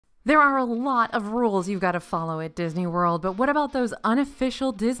There are a lot of rules you've got to follow at Disney World, but what about those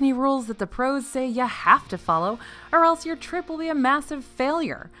unofficial Disney rules that the pros say you have to follow, or else your trip will be a massive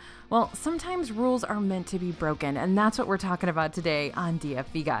failure? Well, sometimes rules are meant to be broken, and that's what we're talking about today on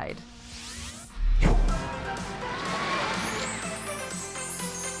DFV Guide.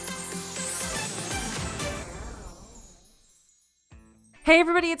 Hey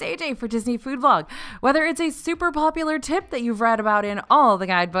everybody, it's AJ for Disney Food Vlog. Whether it's a super popular tip that you've read about in all the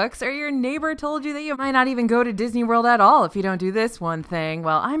guidebooks, or your neighbor told you that you might not even go to Disney World at all if you don't do this one thing,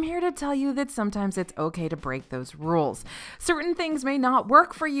 well, I'm here to tell you that sometimes it's okay to break those rules. Certain things may not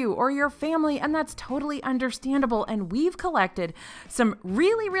work for you or your family, and that's totally understandable, and we've collected some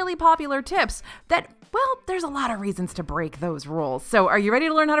really popular tips that, well, there's a lot of reasons to break those rules. So are you ready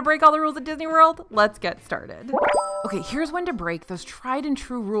to learn how to break all the rules at Disney World? Let's get started. Okay, here's when to break those tried and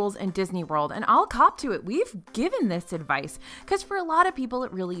true rules in Disney World, and I'll cop to it. We've given this advice because for a lot of people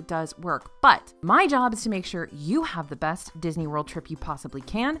it really does work, but my job is to make sure you have the best Disney World trip you possibly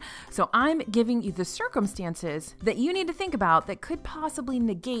can, so I'm giving you the circumstances that you need to think about that could possibly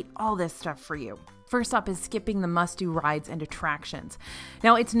negate all this stuff for you. First up is skipping the must-do rides and attractions.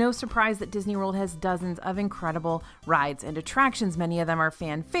 Now, it's no surprise that Disney World has dozens of incredible rides and attractions. Many of them are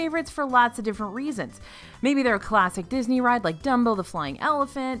fan favorites for lots of different reasons. Maybe they're a classic Disney ride like Dumbo the Flying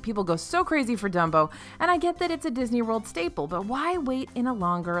Elephant. People go so crazy for Dumbo, and I get that it's a Disney World staple, but why wait in a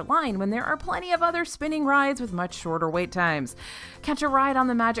longer line when there are plenty of other spinning rides with much shorter wait times? Catch a ride on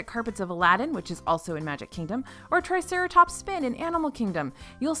the magic carpets of Aladdin, which is also in Magic Kingdom, or Triceratops Spin in Animal Kingdom.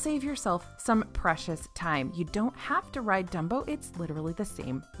 You'll save yourself some precious time. You don't have to ride Dumbo. It's literally the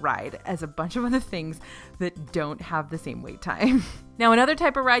same ride as a bunch of other things that don't have the same wait time. Now, another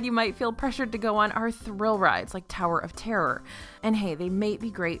type of ride you might feel pressured to go on are thrill rides like Tower of Terror. And hey, they may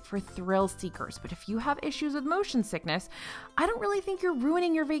be great for thrill seekers, but if you have issues with motion sickness, I don't really think you're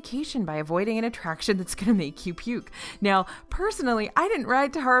ruining your vacation by avoiding an attraction that's going to make you puke. Now, personally, I didn't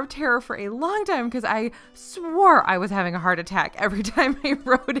ride Tower of Terror for a long time because I swore I was having a heart attack every time I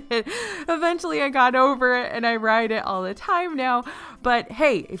rode it. Eventually, I got over it and I ride it all the time now. But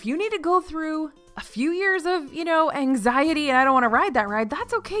hey, if you need to go through a few years of, anxiety and I don't want to ride that ride,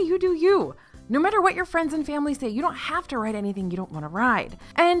 that's okay. You do you. No matter what your friends and family say, you don't have to ride anything you don't want to ride.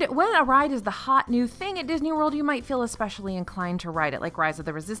 And when a ride is the hot new thing at Disney World, you might feel especially inclined to ride it, like Rise of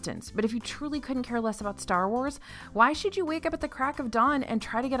the Resistance. But if you truly couldn't care less about Star Wars, why should you wake up at the crack of dawn and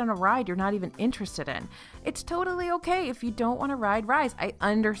try to get on a ride you're not even interested in? It's totally okay if you don't want to ride Rise. I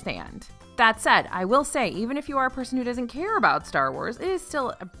understand. That said, I will say, even if you are a person who doesn't care about Star Wars, it is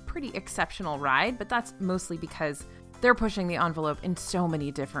still a pretty exceptional ride, but that's mostly because they're pushing the envelope in so many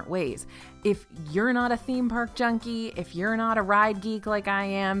different ways. If you're not a theme park junkie, if you're not a ride geek like I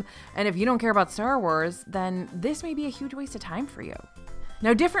am, and if you don't care about Star Wars, then this may be a huge waste of time for you.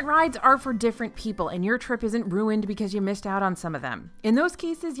 Now, different rides are for different people, and your trip isn't ruined because you missed out on some of them. In those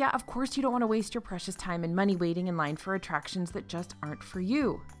cases, yeah, of course you don't want to waste your precious time and money waiting in line for attractions that just aren't for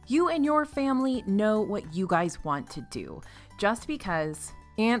you. You and your family know what you guys want to do. Just because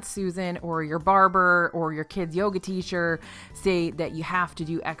Aunt Susan or your barber or your kid's yoga teacher say that you have to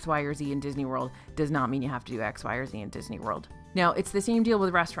do X, Y, or Z in Disney World does not mean you have to do X, Y, or Z in Disney World. Now, it's the same deal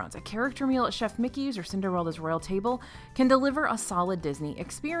with restaurants. A character meal at Chef Mickey's or Cinderella's Royal Table can deliver a solid Disney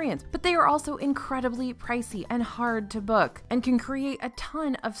experience, but they are also incredibly pricey and hard to book and can create a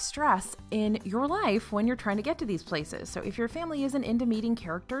ton of stress in your life when you're trying to get to these places. So if your family isn't into meeting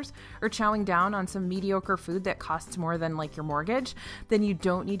characters or chowing down on some mediocre food that costs more than like your mortgage, then you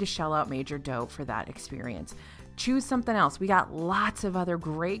don't need to shell out major dough for that experience. Choose something else. We got lots of other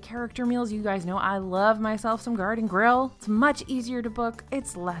great character meals. You guys know I love myself some Garden Grill. It's much easier to book.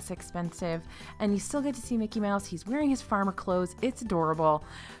 It's less expensive. And you still get to see Mickey Mouse. He's wearing his farmer clothes. It's adorable.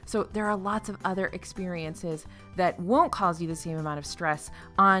 So there are lots of other experiences that won't cause you the same amount of stress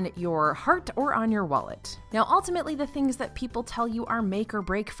on your heart or on your wallet. Now, ultimately, the things that people tell you are make or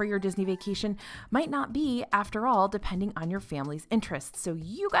break for your Disney vacation might not be, after all, depending on your family's interests. So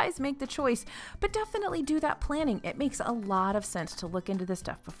you guys make the choice, but definitely do that planning. It makes a lot of sense to look into this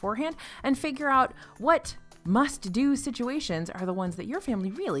stuff beforehand and figure out what must-do situations are the ones that your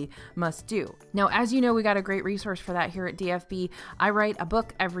family really must do. Now, as you know, we got a great resource for that here at DFB. I write a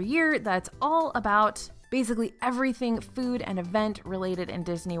book every year that's all about basically everything food and event related in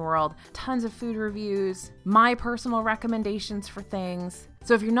Disney World. Tons of food reviews, my personal recommendations for things.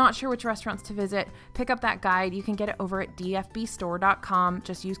 So if you're not sure which restaurants to visit, pick up that guide. You can get it over at dfbstore.com.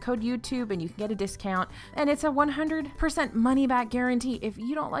 Just use code YouTube and you can get a discount. And it's a 100% money back guarantee. If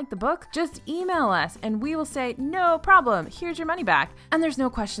you don't like the book, just email us and we will say, no problem, here's your money back. And there's no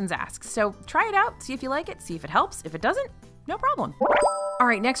questions asked. So try it out, see if you like it, see if it helps. If it doesn't, no problem. All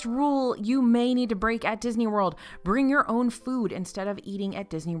right, next rule you may need to break at Disney World. Bring your own food instead of eating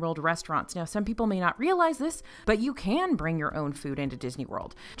at Disney World restaurants. Now, some people may not realize this, but you can bring your own food into Disney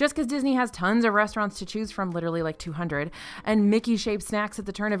World. Just because Disney has tons of restaurants to choose from, literally like 200, and Mickey-shaped snacks at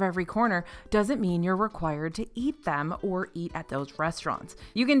the turn of every corner, doesn't mean you're required to eat them or eat at those restaurants.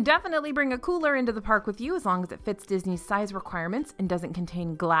 You can definitely bring a cooler into the park with you as long as it fits Disney's size requirements and doesn't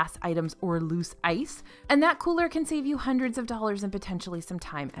contain glass items or loose ice. And that cooler can save you hundreds of dollars and potentially some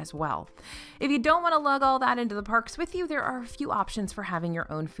time as well. If you don't want to lug all that into the parks with you, there are a few options for having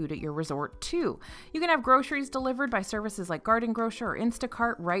your own food at your resort too. You can have groceries delivered by services like Garden Grocer or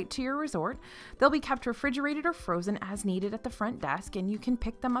Instacart right to your resort. They'll be kept refrigerated or frozen as needed at the front desk, and you can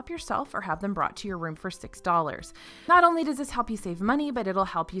pick them up yourself or have them brought to your room for $6. Not only does this help you save money, but it'll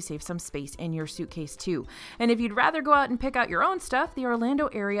help you save some space in your suitcase too. And if you'd rather go out and pick out your own stuff, the Orlando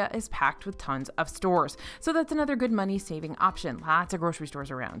area is packed with tons of stores. So that's another good money saving option. Lots of grocery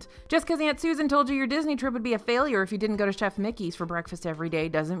stores around. Just because Aunt Susan told you your Disney trip would be a failure if you didn't go to Chef Mickey's for breakfast every day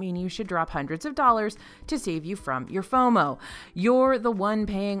doesn't mean you should drop hundreds of dollars to save you from your FOMO. You're the one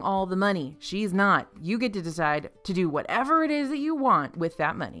paying all the money. She's not. You get to decide to do whatever it is that you want with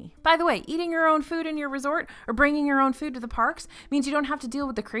that money. By the way, eating your own food in your resort or bringing your own food to the parks means you don't have to deal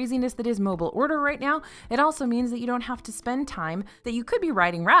with the craziness that is mobile order right now. It also means that you don't have to spend time that you could be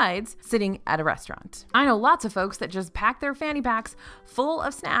riding rides sitting at a restaurant. I know lots of folks that just pack their fanny packs full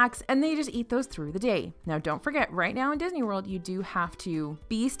of snacks and they just eat those through the day. Now, don't forget, right now in Disney World, you do have to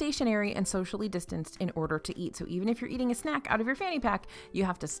be stationary and socially distanced in order to eat. So even if you're eating a snack out of your fanny pack, you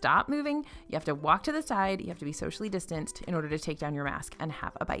have to stop moving, you have to walk to the side, you have to be socially distanced in order to take down your mask and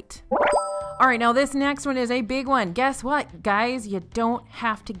have a bite. All right, now this next one is a big one. Guess what, guys? You don't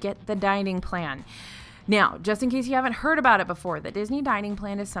have to get the dining plan. Now, just in case you haven't heard about it before, the Disney Dining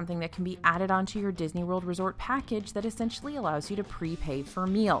Plan is something that can be added onto your Disney World Resort package that essentially allows you to prepay for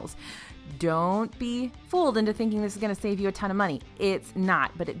meals. Don't be fooled into thinking this is going to save you a ton of money. It's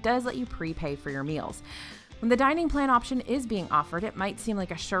not, but it does let you prepay for your meals. When the dining plan option is being offered, it might seem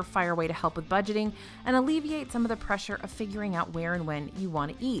like a surefire way to help with budgeting and alleviate some of the pressure of figuring out where and when you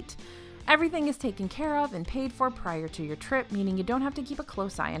want to eat. Everything is taken care of and paid for prior to your trip, meaning you don't have to keep a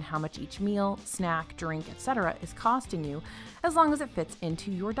close eye on how much each meal, snack, drink, etc. is costing you, as long as it fits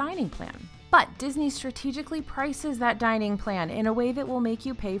into your dining plan. But Disney strategically prices that dining plan in a way that will make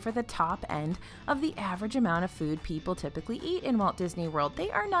you pay for the top end of the average amount of food people typically eat in Walt Disney World.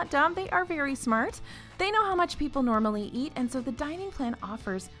 They are not dumb, they are very smart. They know how much people normally eat, and so the dining plan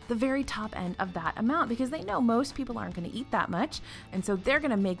offers the very top end of that amount because they know most people aren't going to eat that much, and so they're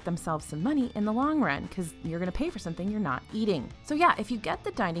going to make themselves some money in the long run because you're going to pay for something you're not eating. So yeah, if you get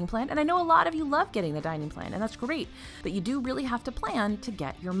the dining plan, and I know a lot of you love getting the dining plan, and that's great, but you do really have to plan to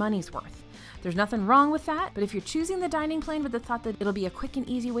get your money's worth. There's nothing wrong with that, but if you're choosing the dining plan with the thought that it'll be a quick and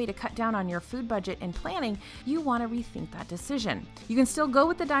easy way to cut down on your food budget and planning, you want to rethink that decision. You can still go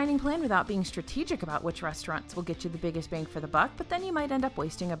with the dining plan without being strategic about which restaurants will get you the biggest bang for the buck, but then you might end up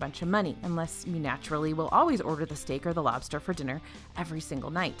wasting a bunch of money, unless you naturally will always order the steak or the lobster for dinner every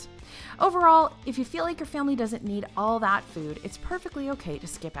single night. Overall, if you feel like your family doesn't need all that food, it's perfectly okay to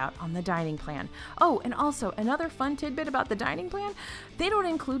skip out on the dining plan. Oh, and also another fun tidbit about the dining plan, they don't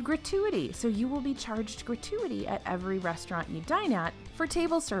include gratuity, so you will be charged gratuity at every restaurant you dine at for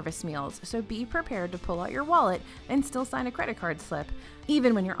table service meals, so be prepared to pull out your wallet and still sign a credit card slip,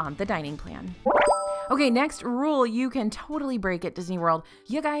 even when you're on the dining plan. Okay, next rule you can totally break at Disney World.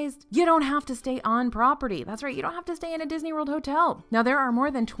 You guys, you don't have to stay on property. That's right, you don't have to stay in a Disney World hotel. Now, there are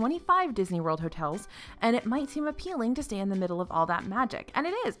more than 25 Disney World hotels, and it might seem appealing to stay in the middle of all that magic. And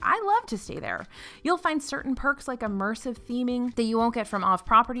it is. I love to stay there. You'll find certain perks like immersive theming that you won't get from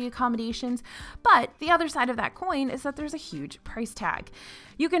off-property accommodations, but the other side of that coin is that there's a huge price tag.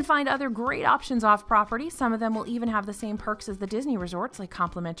 You can find other great options off-property. Some of them will even have the same perks as the Disney resorts, like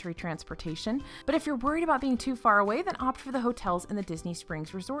complimentary transportation. But if you're worried about being too far away, then opt for the hotels in the Disney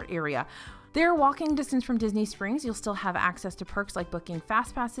Springs resort area. They're walking distance from Disney Springs. You'll still have access to perks like booking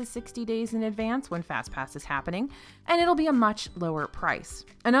Fast Passes 60 days in advance when Fast Pass is happening, and it'll be a much lower price.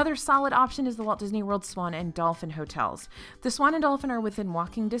 Another solid option is the Walt Disney World Swan and Dolphin hotels. The Swan and Dolphin are within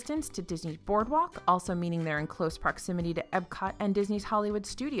walking distance to Disney's Boardwalk, also meaning they're in close proximity to Epcot and Disney's Hollywood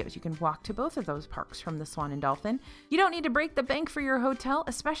Studios. You can walk to both of those parks from the Swan and Dolphin. You don't need to break the bank for your hotel,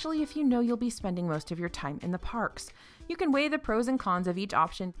 especially if you know you'll be spending most of your time in the parks. You can weigh the pros and cons of each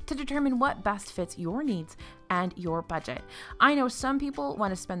option to determine what best fits your needs and your budget. I know some people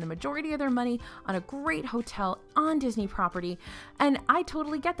want to spend the majority of their money on a great hotel on Disney property, and I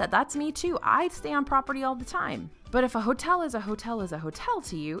totally get that. That's me too. I stay on property all the time. But if a hotel is a hotel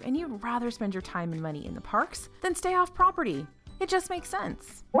to you, and you'd rather spend your time and money in the parks, then stay off property. It just makes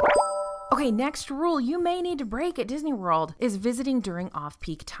sense. Okay, next rule you may need to break at Disney World is visiting during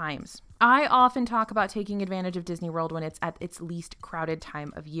off-peak times. I often talk about taking advantage of Disney World when it's at its least crowded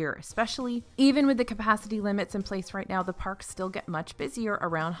time of year, especially even with the capacity limits in place right now, the parks still get much busier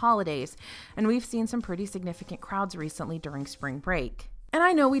around holidays, and we've seen some pretty significant crowds recently during spring break. And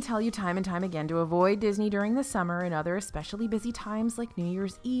I know we tell you time and time again to avoid Disney during the summer and other especially busy times like New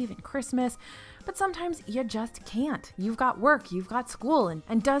Year's Eve and Christmas, but sometimes you just can't. You've got work, you've got school,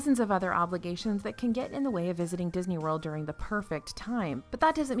 and dozens of other obligations that can get in the way of visiting Disney World during the perfect time. But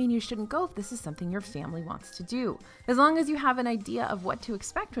that doesn't mean you shouldn't go if this is something your family wants to do. As long as you have an idea of what to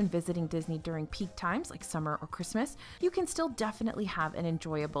expect when visiting Disney during peak times like summer or Christmas, you can still definitely have an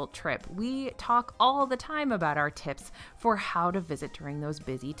enjoyable trip. We talk all the time about our tips for how to visit during those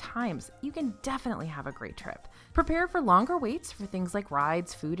busy times. You can definitely have a great trip. Prepare for longer waits for things like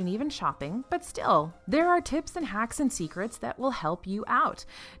rides, food, and even shopping, but still, there are tips and hacks and secrets that will help you out.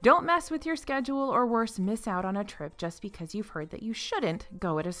 Don't mess with your schedule or worse, miss out on a trip just because you've heard that you shouldn't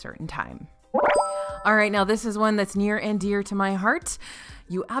go at a certain time. All right, now this is one that's near and dear to my heart.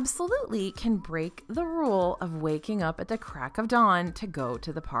 You absolutely can break the rule of waking up at the crack of dawn to go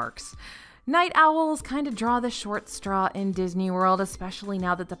to the parks. Night owls kind of draw the short straw in Disney World, especially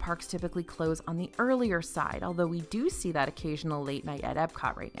now that the parks typically close on the earlier side, although we do see that occasional late night at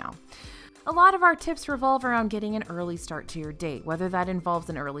Epcot right now. A lot of our tips revolve around getting an early start to your day, whether that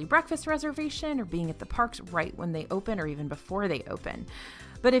involves an early breakfast reservation or being at the parks right when they open or even before they open.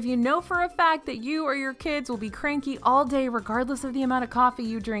 But if you know for a fact that you or your kids will be cranky all day regardless of the amount of coffee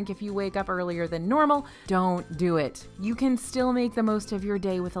you drink if you wake up earlier than normal, don't do it. You can still make the most of your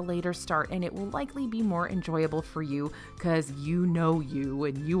day with a later start, and it will likely be more enjoyable for you because you know you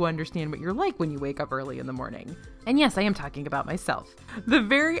and you understand what you're like when you wake up early in the morning. And yes, I am talking about myself. The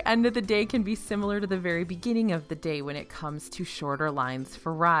very end of the day can be similar to the very beginning of the day when it comes to shorter lines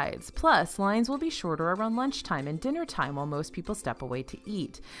for rides. Plus, lines will be shorter around lunchtime and dinner time while most people step away to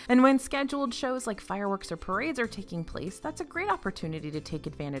eat. And when scheduled shows like fireworks or parades are taking place, that's a great opportunity to take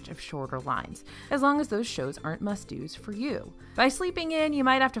advantage of shorter lines, as long as those shows aren't must-dos for you. By sleeping in, you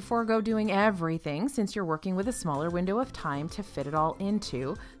might have to forego doing everything since you're working with a smaller window of time to fit it all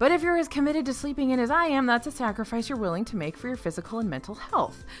into. But if you're as committed to sleeping in as I am, that's a sacrifice you're willing to make for your physical and mental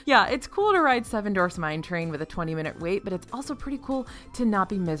health. Yeah, it's cool to ride Seven Dwarfs Mine Train with a 20-minute wait, but it's also pretty cool to not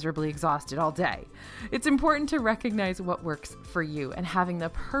be miserably exhausted all day. It's important to recognize what works for you, and having the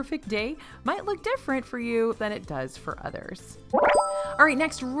perfect day might look different for you than it does for others. All right,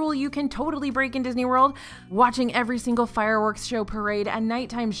 next rule you can totally break in Disney World: watching every single fireworks show, parade, and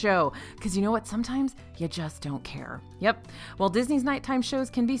nighttime show. Because you know what? Sometimes you just don't care. Yep. While Disney's nighttime shows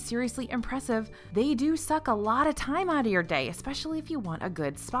can be seriously impressive, they do suck a lot of time out of your day, especially if you want a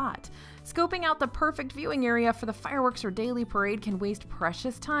good spot. Scoping out the perfect viewing area for the fireworks or daily parade can waste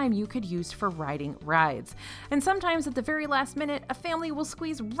precious time you could use for riding rides. And sometimes at the very last minute, a family will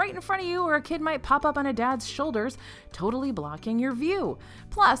squeeze right in front of you, or a kid might pop up on a dad's shoulders, totally blocking your view.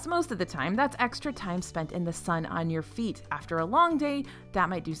 Plus, most of the time, that's extra time spent in the sun on your feet. After a long day, that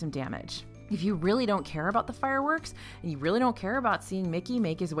might do some damage. If you really don't care about the fireworks, and you really don't care about seeing Mickey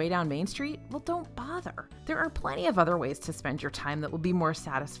make his way down Main Street, well, don't bother. There are plenty of other ways to spend your time that will be more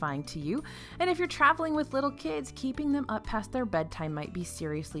satisfying to you. And if you're traveling with little kids, keeping them up past their bedtime might be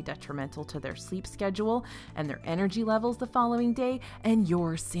seriously detrimental to their sleep schedule and their energy levels the following day and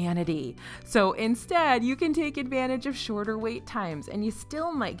your sanity. So instead, you can take advantage of shorter wait times, and you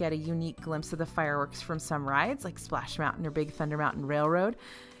still might get a unique glimpse of the fireworks from some rides like Splash Mountain or Big Thunder Mountain Railroad.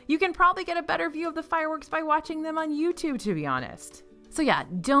 You can probably get a better view of the fireworks by watching them on YouTube, to be honest. So yeah,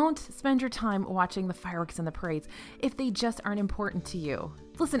 don't spend your time watching the fireworks and the parades if they just aren't important to you.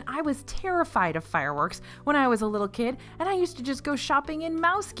 Listen, I was terrified of fireworks when I was a little kid, and I used to just go shopping in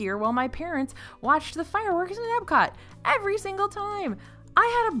mouse gear while my parents watched the fireworks in Epcot every single time.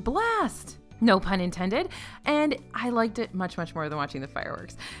 I had a blast. No pun intended, and I liked it much, much more than watching the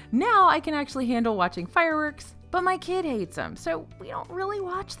fireworks. Now I can actually handle watching fireworks, but my kid hates them, so we don't really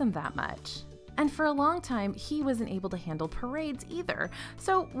watch them that much. And for a long time, he wasn't able to handle parades either,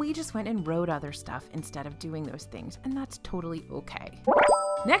 so we just went and rode other stuff instead of doing those things, and that's totally okay.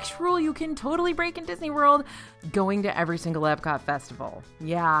 Next rule you can totally break in Disney World: going to every single Epcot festival.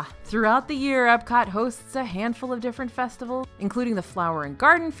 Yeah, throughout the year, Epcot hosts a handful of different festivals, including the Flower and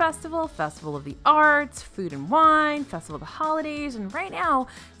Garden Festival, Festival of the Arts, Food and Wine, Festival of the Holidays, and right now,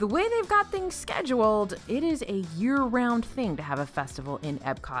 the way they've got things scheduled, it is a year-round thing to have a festival in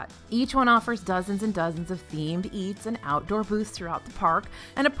Epcot. Each one offers dozens and dozens of themed eats and outdoor booths throughout the park,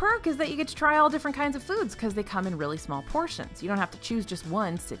 and a perk is that you get to try all different kinds of foods because they come in really small portions. You don't have to choose just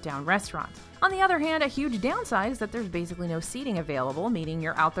one sit-down restaurant. On the other hand, a huge downside is that there's basically no seating available, meaning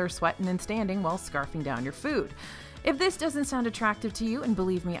you're out there sweating and standing while scarfing down your food. If this doesn't sound attractive to you, and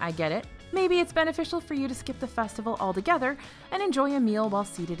believe me, I get it, maybe it's beneficial for you to skip the festival altogether and enjoy a meal while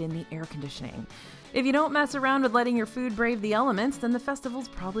seated in the air conditioning. If you don't mess around with letting your food brave the elements, then the festivals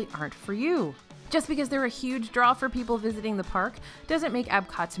probably aren't for you. Just because they're a huge draw for people visiting the park doesn't make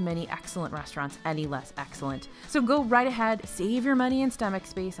Epcot's many excellent restaurants any less excellent. So go right ahead, save your money and stomach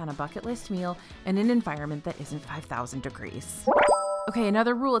space on a bucket list meal in an environment that isn't 5,000 degrees. Okay,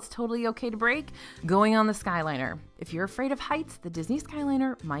 another rule it's totally okay to break: going on the Skyliner. If you're afraid of heights, the Disney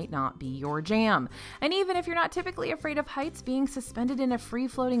Skyliner might not be your jam. And even if you're not typically afraid of heights, being suspended in a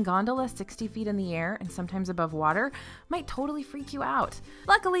free-floating gondola 60 feet in the air and sometimes above water might totally freak you out.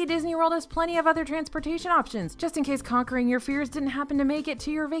 Luckily, Disney World has plenty of other transportation options, just in case conquering your fears didn't happen to make it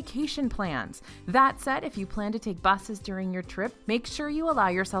to your vacation plans. That said, if you plan to take buses during your trip, make sure you allow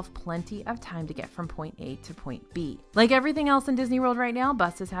yourself plenty of time to get from point A to point B. Like everything else in Disney World right now,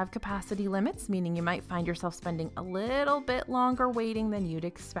 buses have capacity limits, meaning you might find yourself spending a little bit longer waiting than you'd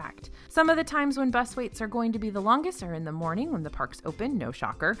expect. Some of the times when bus waits are going to be the longest are in the morning when the park's open, no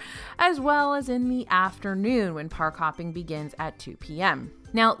shocker, as well as in the afternoon when park hopping begins at 2 p.m.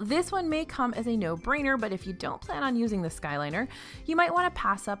 Now, this one may come as a no-brainer, but if you don't plan on using the Skyliner, you might want to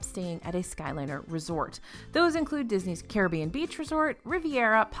pass up staying at a Skyliner resort. Those include Disney's Caribbean Beach Resort,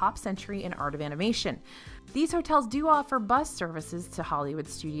 Riviera, Pop Century, and Art of Animation. These hotels do offer bus services to Hollywood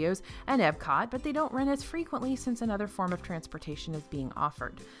Studios and Epcot, but they don't run as frequently since another form of transportation is being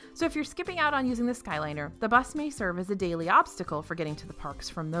offered. So if you're skipping out on using the Skyliner, the bus may serve as a daily obstacle for getting to the parks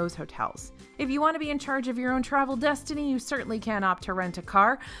from those hotels. If you want to be in charge of your own travel destiny, you certainly can opt to rent a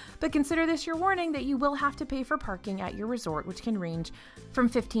car, but consider this your warning that you will have to pay for parking at your resort, which can range from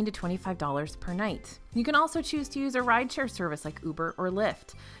 $15 to $25 per night. You can also choose to use a rideshare service like Uber or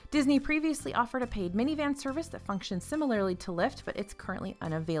Lyft. Disney previously offered a paid minivan service that functions similarly to Lyft, but it's currently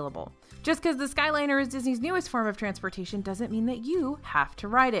unavailable. Just because the Skyliner is Disney's newest form of transportation doesn't mean that you have to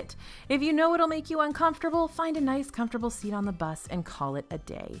ride it. If you know it'll make you uncomfortable, find a nice, comfortable seat on the bus and call it a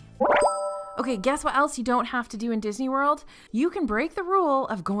day. Okay, guess what else you don't have to do in Disney World? You can break the rule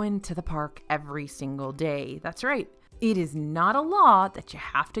of going to the park every single day. That's right. It is not a law that you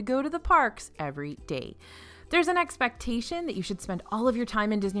have to go to the parks every day. There's an expectation that you should spend all of your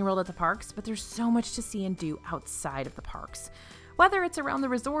time in Disney World at the parks, but there's so much to see and do outside of the parks. Whether it's around the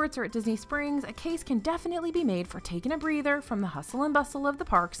resorts or at Disney Springs, a case can definitely be made for taking a breather from the hustle and bustle of the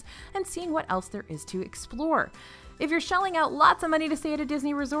parks and seeing what else there is to explore. If you're shelling out lots of money to stay at a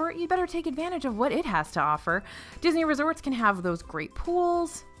Disney resort, you'd better take advantage of what it has to offer. Disney resorts can have those great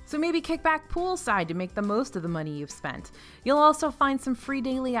pools, so maybe kick back poolside to make the most of the money you've spent. You'll also find some free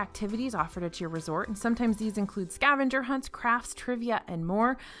daily activities offered at your resort, and sometimes these include scavenger hunts, crafts, trivia, and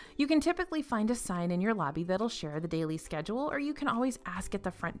more. You can typically find a sign in your lobby that'll share the daily schedule, or you can always ask at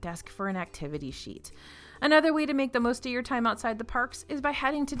the front desk for an activity sheet. Another way to make the most of your time outside the parks is by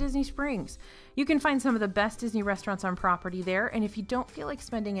heading to Disney Springs. You can find some of the best Disney restaurants on property there, and if you don't feel like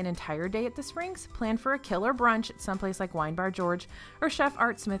spending an entire day at the Springs, plan for a killer brunch at someplace like Wine Bar George or Chef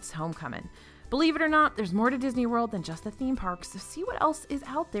Art Smith's Homecoming. Believe it or not, there's more to Disney World than just the theme parks, so see what else is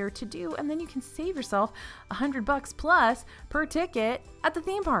out there to do, and then you can save yourself $100 plus per ticket at the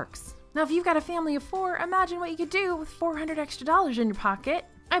theme parks. Now, if you've got a family of 4, imagine what you could do with $400 extra in your pocket.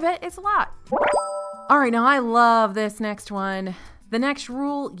 I bet it's a lot. All right, now I love this next one. The next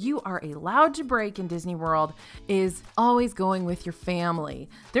rule you are allowed to break in Disney World is always going with your family.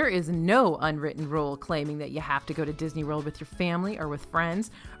 There is no unwritten rule claiming that you have to go to Disney World with your family or with friends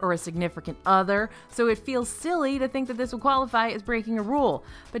or a significant other, so it feels silly to think that this will qualify as breaking a rule.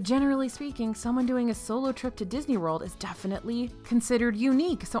 But generally speaking, someone doing a solo trip to Disney World is definitely considered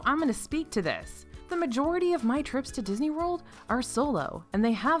unique, so I'm going to speak to this. the majority of my trips to Disney World are solo, and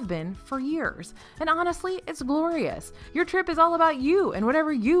they have been for years. And honestly, it's glorious. Your trip is all about you and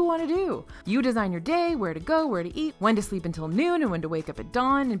whatever you want to do. You design your day, where to go, where to eat, when to sleep until noon, and when to wake up at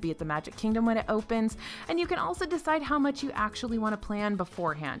dawn and be at the Magic Kingdom when it opens. And you can also decide how much you actually want to plan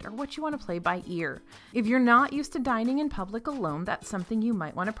beforehand or what you want to play by ear. If you're not used to dining in public alone, that's something you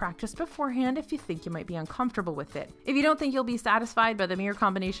might want to practice beforehand if you think you might be uncomfortable with it. If you don't think you'll be satisfied by the mere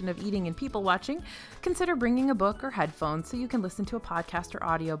combination of eating and people watching, consider bringing a book or headphones so you can listen to a podcast or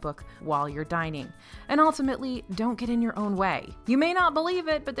audiobook while you're dining. And ultimately, don't get in your own way. You may not believe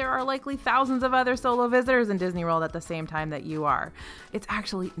it, but there are likely thousands of other solo visitors in Disney World at the same time that you are. It's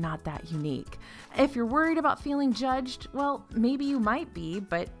actually not that unique. If you're worried about feeling judged, well, maybe you might be,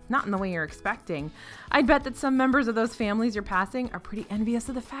 but not in the way you're expecting. I'd bet that some members of those families you're passing are pretty envious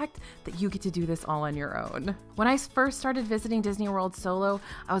of the fact that you get to do this all on your own. When I first started visiting Disney World solo,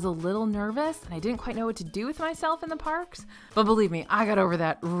 I was a little nervous and I didn't quite know what to do with myself in the parks. But believe me, I got over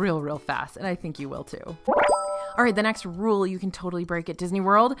that real fast, and I think you will too. All right, the next rule you can totally break at Disney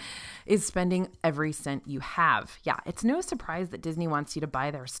World is spending every cent you have. Yeah, it's no surprise that Disney wants you to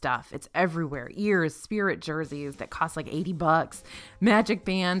buy their stuff. It's everywhere. Ears, Spirit jerseys that cost like $80, magic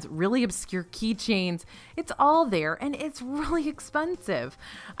bands, really obscure keychains. It's all there, and it's really expensive.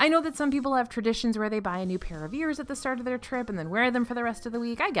 I know that some people have traditions where they buy a new pair of ears at the start of their trip and then wear them for the rest of the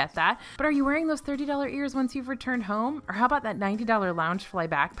week. I get that. But are you wearing those $30 ears once you've returned home? Or how about that $90 Loungefly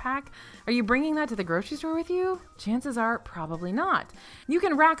backpack? Are you bringing that to the grocery store with you? Chances are probably not. You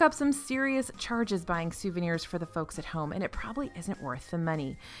can rack up some serious charges buying souvenirs for the folks at home, and it probably isn't worth the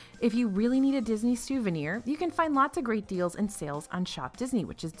money. If you really need a Disney souvenir, you can find lots of great deals and sales on Shop Disney,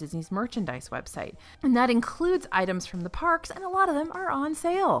 which is Disney's merchandise website. And that includes items from the parks, and a lot of them are on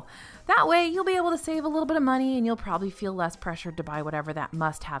sale. That way, you'll be able to save a little bit of money, and you'll probably feel less pressured to buy whatever that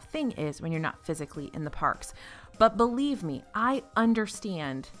must-have thing is when you're not physically in the parks. But believe me, I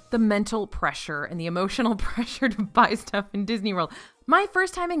understand the mental pressure and the emotional pressure to buy stuff in Disney World. My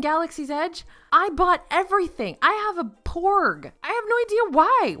first time in Galaxy's Edge, I bought everything. I have a Porg. I have no idea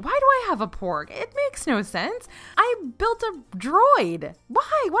why. Why do I have a Porg? It makes no sense. I built a droid.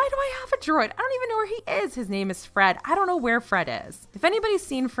 Why? Why do I have a droid? I don't even know where he is. His name is Fred. I don't know where Fred is. If anybody's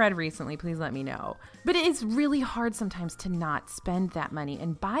seen Fred recently, please let me know. But it's really hard sometimes to not spend that money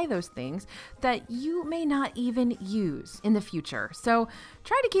and buy those things that you may not even use in the future. So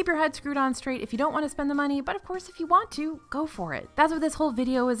try to keep your head screwed on straight if you don't want to spend the money, but of course, if you want to, go for it. That's what this whole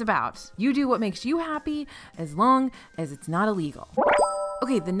video is about. You do what makes you happy as long as it's not illegal.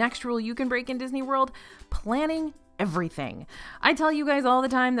 Okay, the next rule you can break in Disney World: planning everything. I tell you guys all the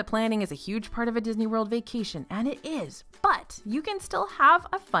time that planning is a huge part of a Disney World vacation, and it is, but you can still have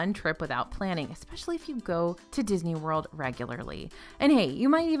a fun trip without planning, especially if you go to Disney World regularly. And hey, you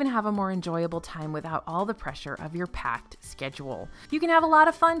might even have a more enjoyable time without all the pressure of your packed schedule. You can have a lot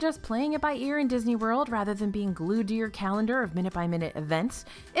of fun just playing it by ear in Disney World rather than being glued to your calendar of minute-by-minute events.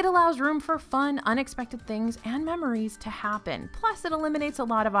 It allows room for fun, unexpected things, and memories to happen. Plus, it eliminates a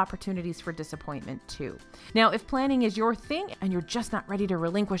lot of opportunities for disappointment too. Now, if planning is your thing and you're just not ready to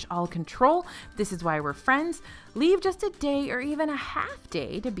relinquish all control, this is why we're friends. Leave just a day or even a half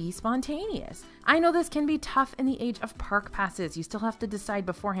day to be spontaneous. I know this can be tough in the age of park passes. You still have to decide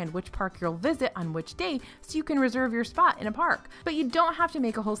beforehand which park you'll visit on which day so you can reserve your spot in a park. But you don't have to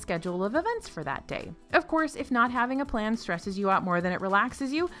make a whole schedule of events for that day. Of course, if not having a plan stresses you out more than it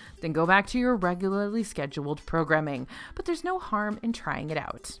relaxes you, then go back to your regularly scheduled programming. But there's no harm in trying it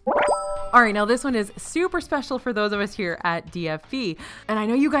out. All right, now this one is super special for those of us here at DFB. And I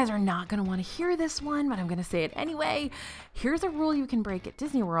know you guys are not going to want to hear this one, but I'm going to say it anyway. Here's a rule you can break at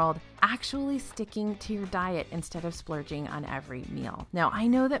Disney World: actually sticking to your diet instead of splurging on every meal. Now, I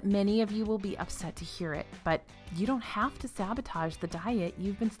know that many of you will be upset to hear it, but you don't have to sabotage the diet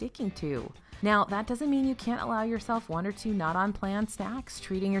you've been sticking to. Now, that doesn't mean you can't allow yourself one or two not on plan snacks.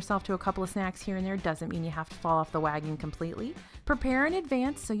 Treating yourself to a couple of snacks here and there doesn't mean you have to fall off the wagon completely. Prepare in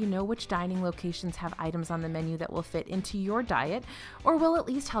advance so you know which dining locations have items on the menu that will fit into your diet or will at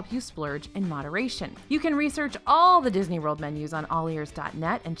least help you splurge in moderation. You can research all the Disney World menus on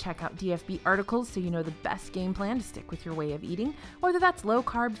allears.net and check out DFB articles so you know the best game plan to stick with your way of eating, whether that's low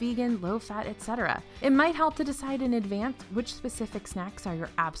carb, vegan, low fat, etc. It might help to decide in advance which specific snacks are your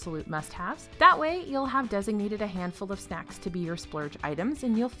absolute must-haves. That way, you'll have designated a handful of snacks to be your splurge items,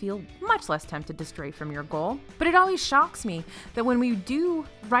 and you'll feel much less tempted to stray from your goal. But it always shocks me that when we do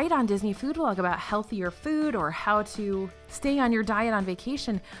write on Disney Food Blog about healthier food or how to stay on your diet on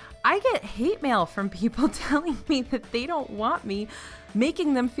vacation, I get hate mail from people telling me that they don't want me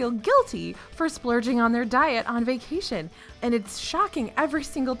making them feel guilty for splurging on their diet on vacation. And it's shocking every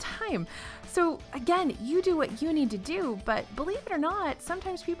single time. So again, you do what you need to do, but believe it or not,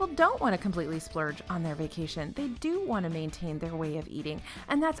 sometimes people don't want to completely splurge on their vacation. They do want to maintain their way of eating,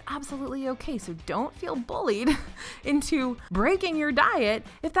 and that's absolutely okay. So don't feel bullied into breaking your diet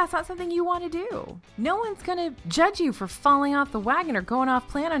if that's not something you want to do. No one's going to judge you for falling off the wagon or going off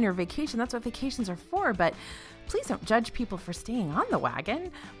plan on your vacation. That's what vacations are for, but please don't judge people for staying on the wagon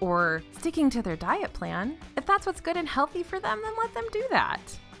or sticking to their diet plan. If that's what's good and healthy for them, then let them do that.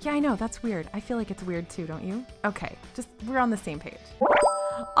 Yeah, I know, that's weird. I feel like it's weird too, don't you? Okay, we're on the same page.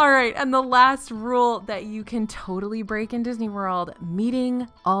 All right, and the last rule that you can totally break in Disney World, meeting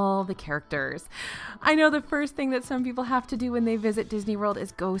all the characters. I know the first thing that some people have to do when they visit Disney World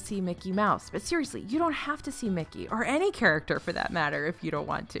is go see Mickey Mouse, but seriously, you don't have to see Mickey, or any character for that matter, if you don't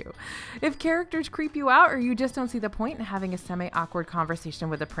want to. If characters creep you out, or you just don't see the point in having a semi-awkward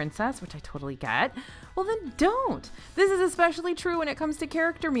conversation with a princess, which I totally get, well then don't. This is especially true when it comes to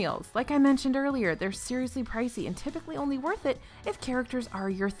character meals. Like I mentioned earlier, they're seriously pricey and typically only worth it if characters are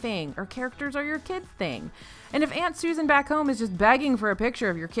your thing or characters are your kid's thing. And if Aunt Susan back home is just begging for a picture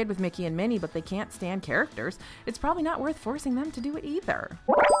of your kid with Mickey and Minnie, but they can't stand characters, it's probably not worth forcing them to do it either.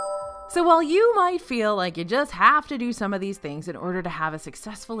 So while you might feel like you just have to do some of these things in order to have a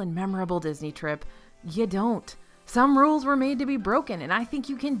successful and memorable Disney trip, you don't. Some rules were made to be broken, and I think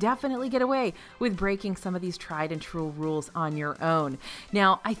you can definitely get away with breaking some of these tried and true rules on your own.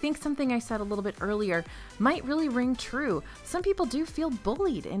 Now, I think something I said a little bit earlier might really ring true. Some people do feel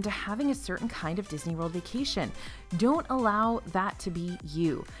bullied into having a certain kind of Disney World vacation. Don't allow that to be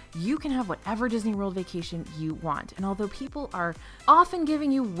you. You can have whatever Disney World vacation you want. And although people are often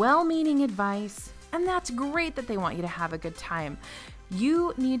giving you well-meaning advice, and that's great that they want you to have a good time,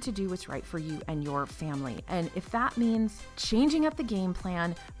 you need to do what's right for you and your family. And if that means changing up the game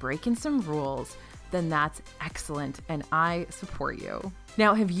plan, breaking some rules, then that's excellent and I support you.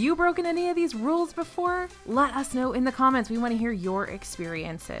 Now, have you broken any of these rules before? Let us know in the comments. We want to hear your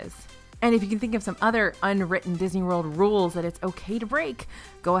experiences. And if you can think of some other unwritten Disney World rules that it's okay to break,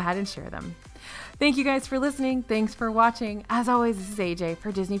 go ahead and share them. Thank you guys for listening. Thanks for watching. As always, this is AJ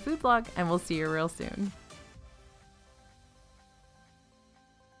for Disney Food Blog, and we'll see you real soon.